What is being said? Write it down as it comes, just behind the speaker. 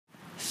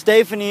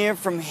Stefan here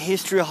from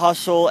History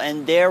Hustle,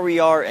 and there we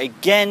are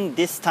again,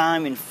 this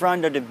time in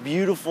front of the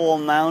beautiful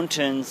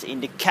mountains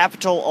in the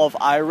capital of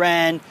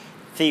Iran,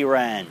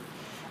 Tehran.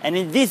 And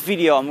in this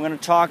video I'm going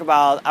to talk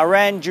about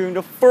Iran during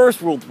the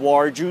First World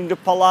War, during the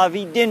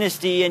Pahlavi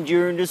dynasty, and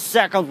during the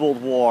Second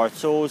World War.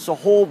 So it's a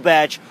whole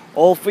batch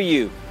all for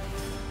you.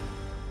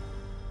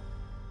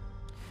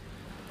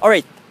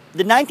 Alright,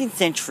 the 19th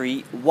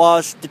century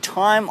was the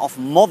time of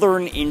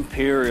modern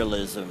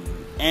imperialism.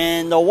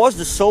 And there was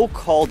the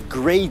so-called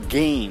Great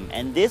Game,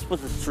 and this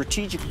was a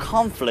strategic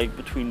conflict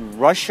between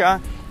Russia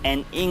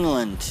and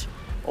England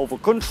over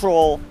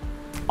control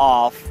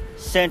of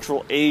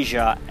Central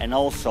Asia and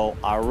also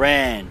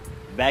Iran,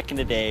 back in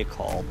the day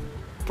called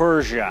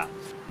Persia.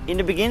 In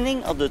the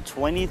beginning of the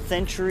 20th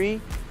century,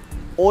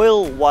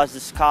 oil was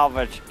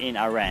discovered in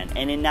Iran,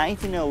 and in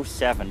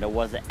 1907 there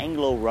was the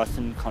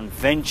Anglo-Russian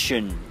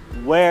Convention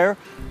where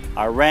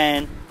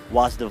Iran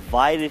was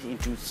divided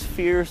into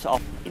spheres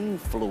of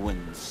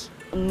influence.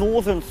 A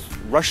northern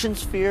Russian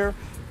sphere,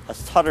 a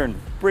southern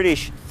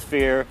British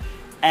sphere,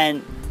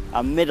 and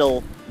a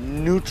middle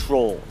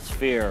neutral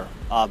sphere,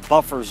 a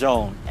buffer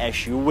zone,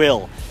 as you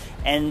will.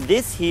 And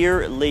this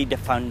here laid the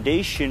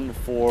foundation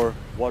for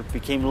what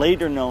became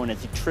later known as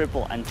the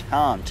Triple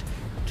Entente.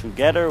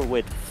 Together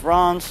with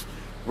France,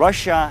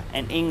 Russia,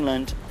 and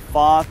England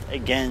fought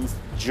against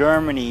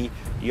Germany,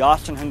 the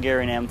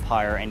Austrian-Hungarian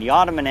Empire, and the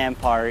Ottoman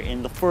Empire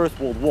in the First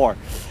World War.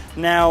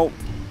 Now,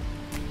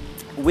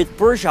 with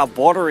Persia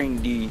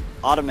bordering the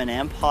Ottoman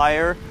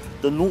Empire,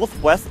 the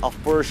northwest of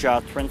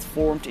Persia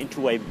transformed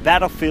into a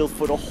battlefield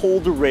for the whole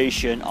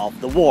duration of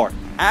the war.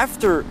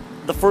 After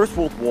the First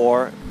World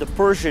War, the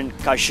Persian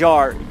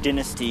Cossack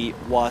dynasty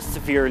was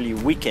severely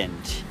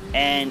weakened,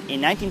 and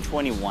in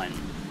 1921,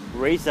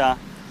 Reza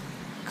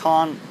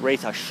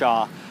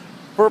Shah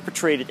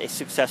perpetrated a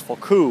successful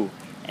coup.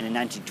 And in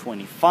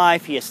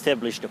 1925, he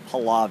established the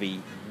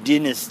Pahlavi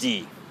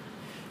dynasty.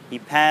 He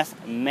passed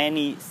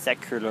many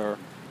secular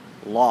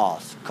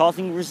laws,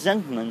 causing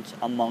resentment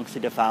amongst the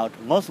devout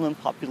Muslim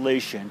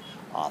population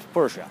of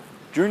Persia.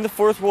 During the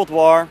First World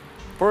War,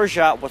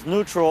 Persia was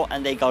neutral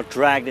and they got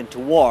dragged into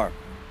war.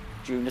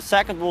 During the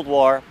Second World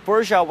War,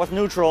 Persia was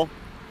neutral,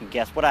 and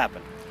guess what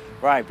happened?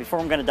 Right, before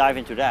I'm going to dive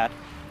into that,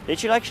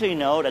 did you actually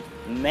know that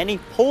many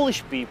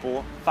Polish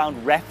people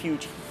found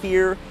refuge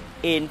here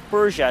in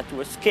Persia to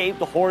escape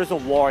the horrors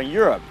of war in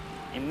Europe?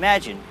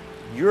 Imagine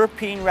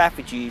European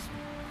refugees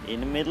in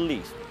the Middle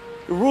East.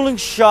 The ruling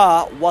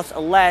Shah was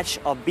alleged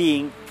of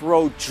being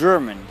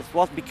pro-German. This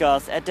was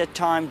because at that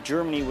time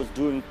Germany was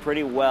doing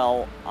pretty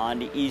well on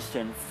the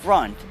Eastern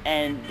Front,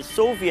 and the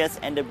Soviets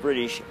and the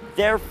British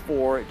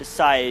therefore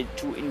decided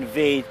to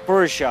invade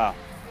Persia,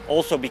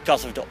 also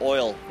because of the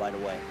oil, by the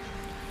way.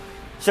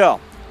 So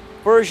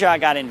Persia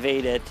got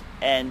invaded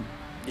and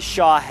the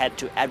Shah had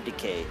to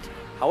abdicate.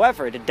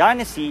 However, the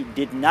dynasty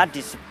did not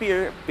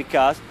disappear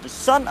because the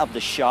son of the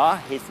Shah,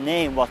 his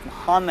name was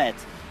Mohammad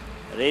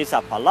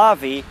Reza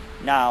Pahlavi,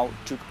 now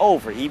took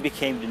over. He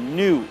became the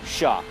new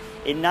Shah.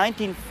 In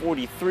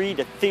 1943,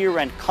 the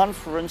Tehran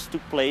Conference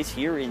took place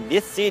here in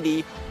this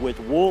city with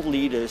world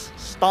leaders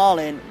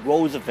Stalin,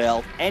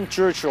 Roosevelt, and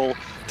Churchill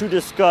to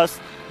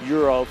discuss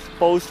Europe's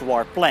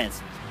post-war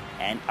plans.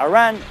 And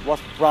Iran was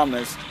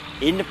promised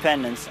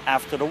independence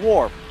after the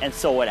war, and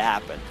so it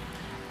happened.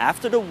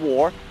 After the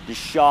war, the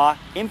Shah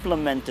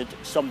implemented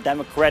some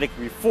democratic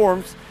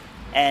reforms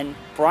and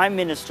Prime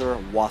Minister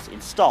was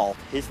installed.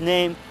 His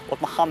name was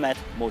Mohammad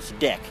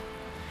Mosaddegh.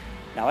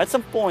 Now at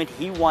some point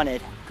he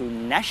wanted to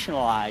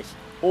nationalize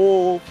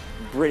all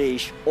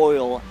British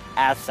oil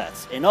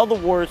assets. In other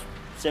words,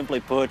 simply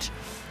put,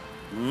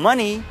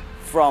 money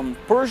from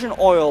Persian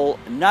oil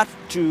not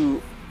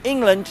to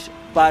England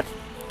but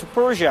to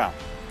Persia.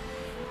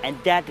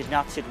 And that did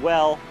not sit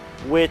well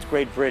with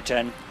Great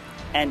Britain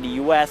and the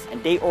US,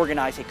 and they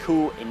organized a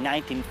coup in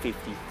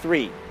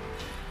 1953.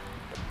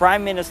 The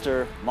Prime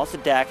Minister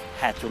Mosaddegh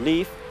had to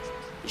leave.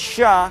 The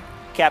Shah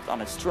kept on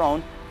his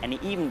throne, and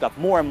he even got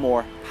more and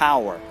more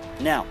power.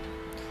 Now,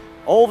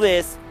 all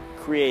this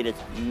created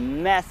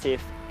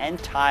massive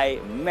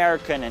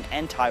anti-American and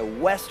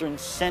anti-Western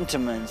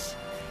sentiments,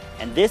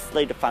 and this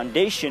laid the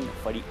foundation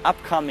for the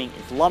upcoming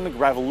Islamic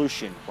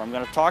Revolution, where I'm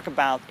going to talk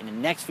about in the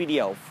next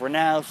video. For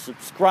now,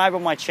 subscribe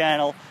on my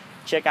channel,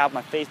 check out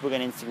my Facebook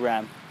and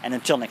Instagram, and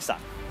until next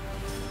time.